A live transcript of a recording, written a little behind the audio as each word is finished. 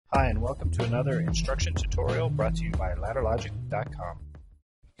Hi, and welcome to another instruction tutorial brought to you by ladderlogic.com.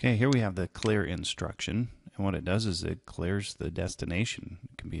 Okay, here we have the clear instruction, and what it does is it clears the destination.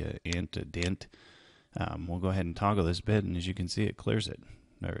 It can be an int, a dint. We'll go ahead and toggle this bit, and as you can see, it clears it.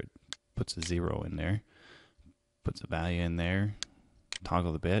 Or it puts a 0 in there, puts a value in there,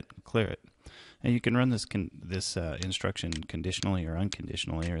 toggle the bit, clear it. And you can run this instruction conditionally or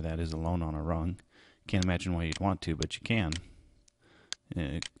unconditionally, or that is alone on a rung. Can't imagine why you'd want to, but you can.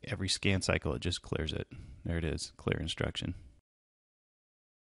 Every scan cycle, it just clears it. There it is, clear instruction.